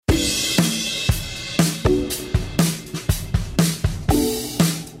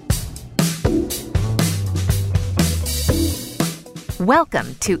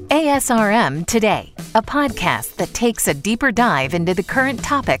Welcome to ASRM Today, a podcast that takes a deeper dive into the current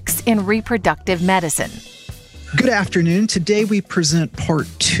topics in reproductive medicine. Good afternoon. Today we present part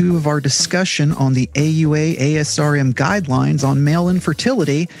 2 of our discussion on the AUA ASRM guidelines on male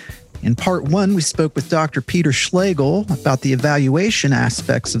infertility. In part 1, we spoke with Dr. Peter Schlegel about the evaluation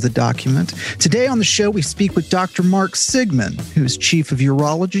aspects of the document. Today on the show, we speak with Dr. Mark Sigman, who is Chief of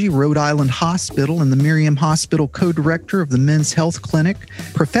Urology, Rhode Island Hospital, and the Miriam Hospital Co-Director of the Men's Health Clinic,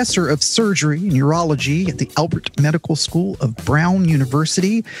 Professor of Surgery and Urology at the Albert Medical School of Brown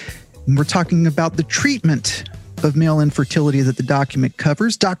University. And we're talking about the treatment of male infertility that the document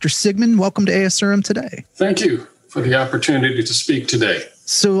covers. Dr. Sigman, welcome to ASRM Today. Thank you for the opportunity to speak today.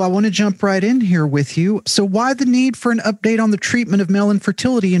 So I want to jump right in here with you. So why the need for an update on the treatment of male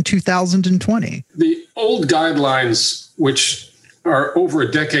infertility in 2020? The old guidelines, which are over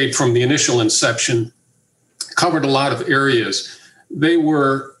a decade from the initial inception, covered a lot of areas. They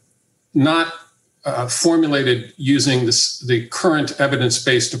were not formulated using the current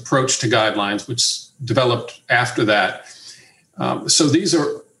evidence-based approach to guidelines, which developed after that. So these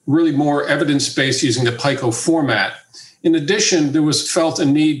are really more evidence-based using the PICO format. In addition, there was felt a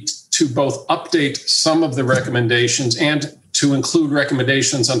need to both update some of the recommendations and to include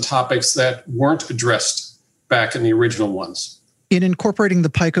recommendations on topics that weren't addressed back in the original ones. In incorporating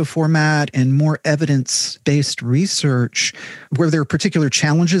the PICO format and more evidence-based research, were there particular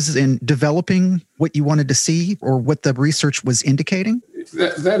challenges in developing what you wanted to see or what the research was indicating?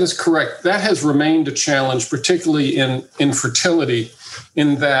 That is correct. That has remained a challenge, particularly in infertility,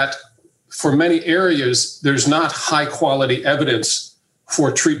 in that for many areas, there's not high-quality evidence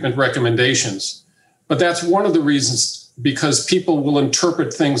for treatment recommendations. But that's one of the reasons, because people will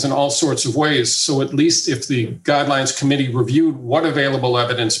interpret things in all sorts of ways. So at least if the guidelines committee reviewed what available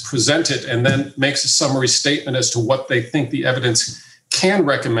evidence presented and then makes a summary statement as to what they think the evidence can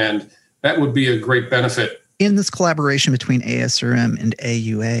recommend, that would be a great benefit. In this collaboration between ASRM and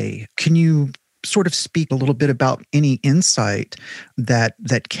AUA, can you sort of speak a little bit about any insight that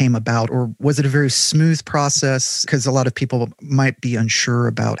came about, or was it a very smooth process? Because a lot of people might be unsure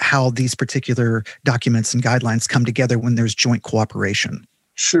about how these particular documents and guidelines come together when there's joint cooperation.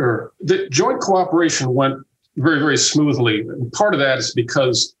 Sure. The joint cooperation went very, very smoothly. And part of that is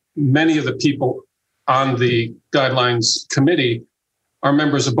because many of the people on the guidelines committee are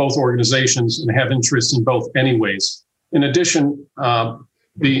members of both organizations and have interests in both anyways. In addition,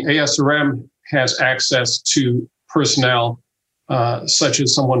 the ASRM has access to personnel such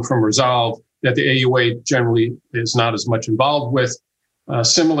as someone from Resolve that the AUA generally is not as much involved with.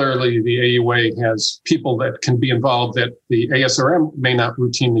 Similarly, the AUA has people that can be involved that the ASRM may not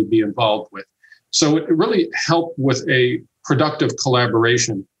routinely be involved with. So it really helped with a productive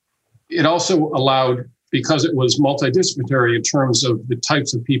collaboration. It also allowed, because it was multidisciplinary in terms of the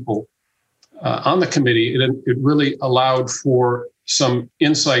types of people on the committee, it really allowed for some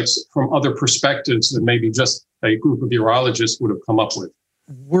insights from other perspectives that maybe just a group of urologists would have come up with.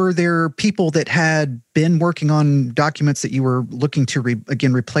 Were there people that had been working on documents that you were looking to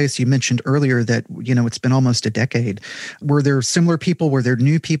replace? You mentioned earlier that, it's been almost a decade. Were there similar people? Were there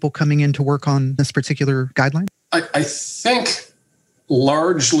new people coming in to work on this particular guideline? I think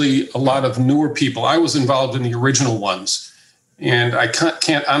largely a lot of newer people. I was involved in the original ones. And I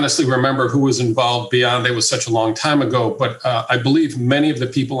can't honestly remember who was involved beyond, it was such a long time ago, but I believe many of the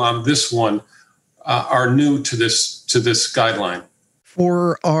people on this one are new to this guideline.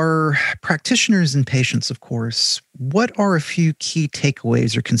 For our practitioners and patients, of course, what are a few key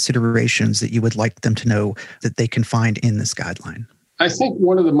takeaways or considerations that you would like them to know that they can find in this guideline? I think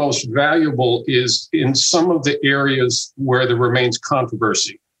one of the most valuable is in some of the areas where there remains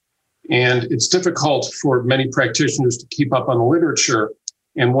controversy. And it's difficult for many practitioners to keep up on the literature.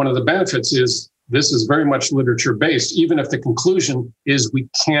 And one of the benefits is this is very much literature-based. Even if the conclusion is we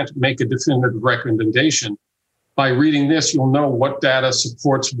can't make a definitive recommendation, by reading this, you'll know what data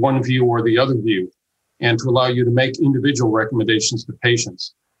supports one view or the other view, and to allow you to make individual recommendations to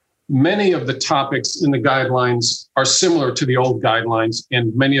patients. Many of the topics in the guidelines are similar to the old guidelines,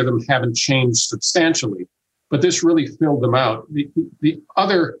 and many of them haven't changed substantially. But this really filled them out. The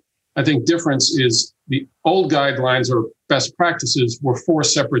other I think difference is the old guidelines or best practices were 4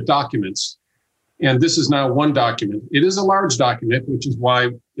 separate documents. And this is now one document. It is a large document, which is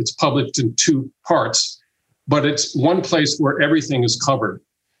why it's published in 2 parts, but it's one place where everything is covered.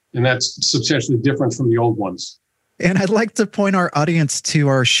 And that's substantially different from the old ones. And I'd like to point our audience to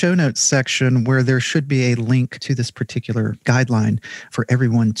our show notes section where there should be a link to this particular guideline for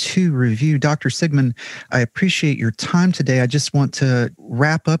everyone to review. Dr. Sigman, I appreciate your time today. I just want to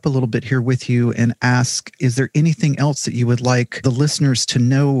wrap up a little bit here with you and ask, is there anything else that you would like the listeners to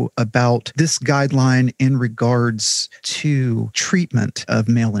know about this guideline in regards to treatment of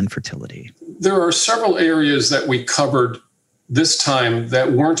male infertility? There are several areas that we covered this time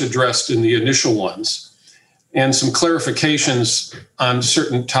that weren't addressed in the initial ones, and some clarifications on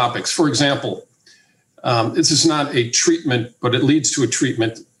certain topics. For example, this is not a treatment, but it leads to a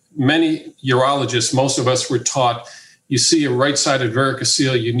treatment. Many urologists, most of us were taught, you see a right-sided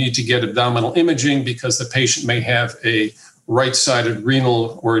varicocele, you need to get abdominal imaging because the patient may have a right-sided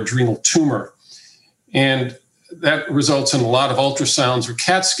renal or adrenal tumor. And that results in a lot of ultrasounds or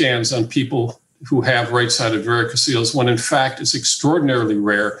CAT scans on people who have right-sided varicoceles, when in fact it's extraordinarily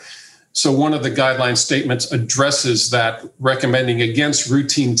rare. So one of the guideline statements addresses that, recommending against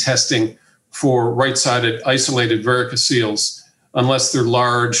routine testing for right-sided isolated varicoceles unless they're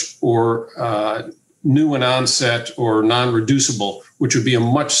large or new in onset or non-reducible, which would be a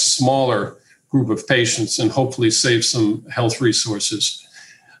much smaller group of patients and hopefully save some health resources.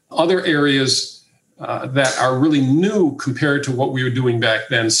 Other areas that are really new compared to what we were doing back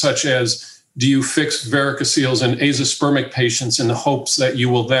then, such as, do you fix varicoceles in azoospermic patients in the hopes that you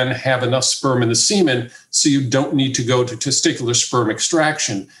will then have enough sperm in the semen so you don't need to go to testicular sperm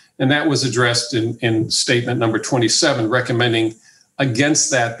extraction? And that was addressed in statement number 27, recommending against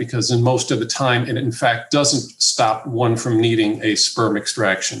that because in most of the time it in fact doesn't stop one from needing a sperm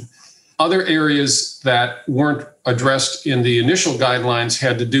extraction. Other areas that weren't addressed in the initial guidelines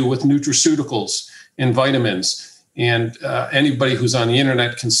had to do with nutraceuticals and vitamins. And anybody who's on the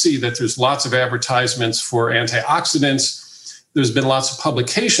internet can see that there's lots of advertisements for antioxidants. There's been lots of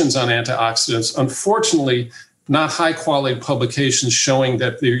publications on antioxidants. Unfortunately, not high-quality publications showing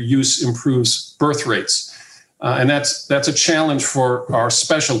that their use improves birth rates. And that's a challenge for our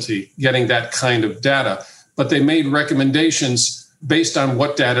specialty, getting that kind of data. But they made recommendations based on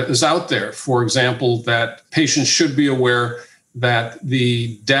what data is out there. For example, that patients should be aware that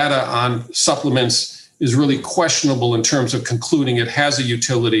the data on supplements is really questionable in terms of concluding it has a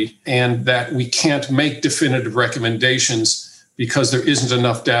utility, and that we can't make definitive recommendations because there isn't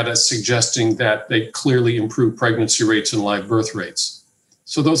enough data suggesting that they clearly improve pregnancy rates and live birth rates.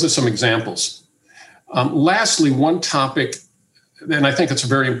 So those are some examples. Lastly, one topic, and I think it's a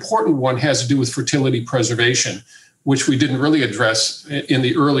very important one, has to do with fertility preservation, which we didn't really address in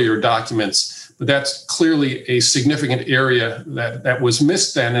the earlier documents, but that's clearly a significant area that was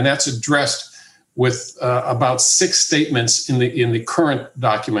missed then, and that's addressed with about 6 statements in the current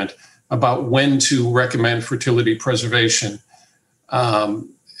document about when to recommend fertility preservation,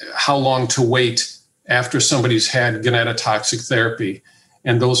 how long to wait after somebody's had gonatotoxic therapy,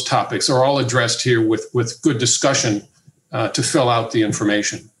 and those topics are all addressed here with good discussion to fill out the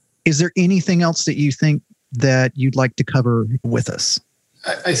information. Is there anything else that you think that you'd like to cover with us?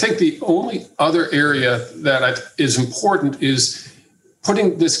 I think the only other area that is important is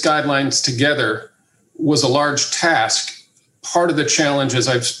putting this guidelines together was a large task. Part of the challenge, as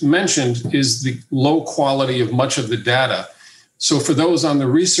I've mentioned, is the low quality of much of the data. So for those on the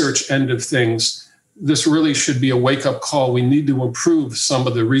research end of things, this really should be a wake-up call. We need to improve some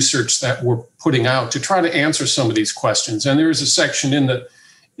of the research that we're putting out to try to answer some of these questions. And there is a section in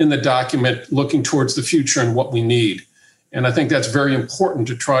the document looking towards the future and what we need. And I think that's very important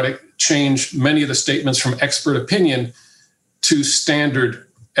to try to change many of the statements from expert opinion to standard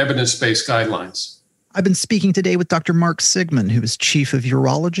evidence-based guidelines. I've been speaking today with Dr. Mark Sigman, who is Chief of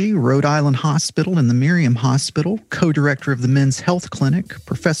Urology, Rhode Island Hospital and the Miriam Hospital, co-director of the Men's Health Clinic,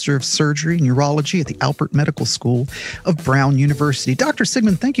 professor of surgery and urology at the Alpert Medical School of Brown University. Dr.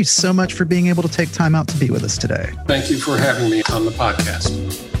 Sigman, thank you so much for being able to take time out to be with us today. Thank you for having me on the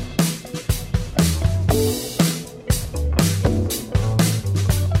podcast.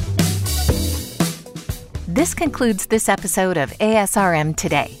 This concludes this episode of ASRM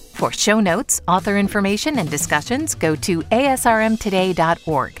Today. For show notes, author information, and discussions, go to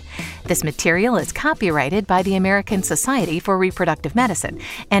asrmtoday.org. This material is copyrighted by the American Society for Reproductive Medicine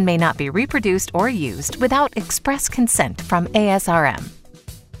and may not be reproduced or used without express consent from ASRM.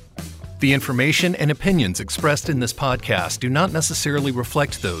 The information and opinions expressed in this podcast do not necessarily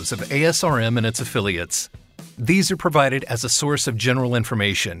reflect those of ASRM and its affiliates. These are provided as a source of general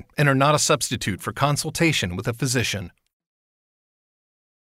information and are not a substitute for consultation with a physician.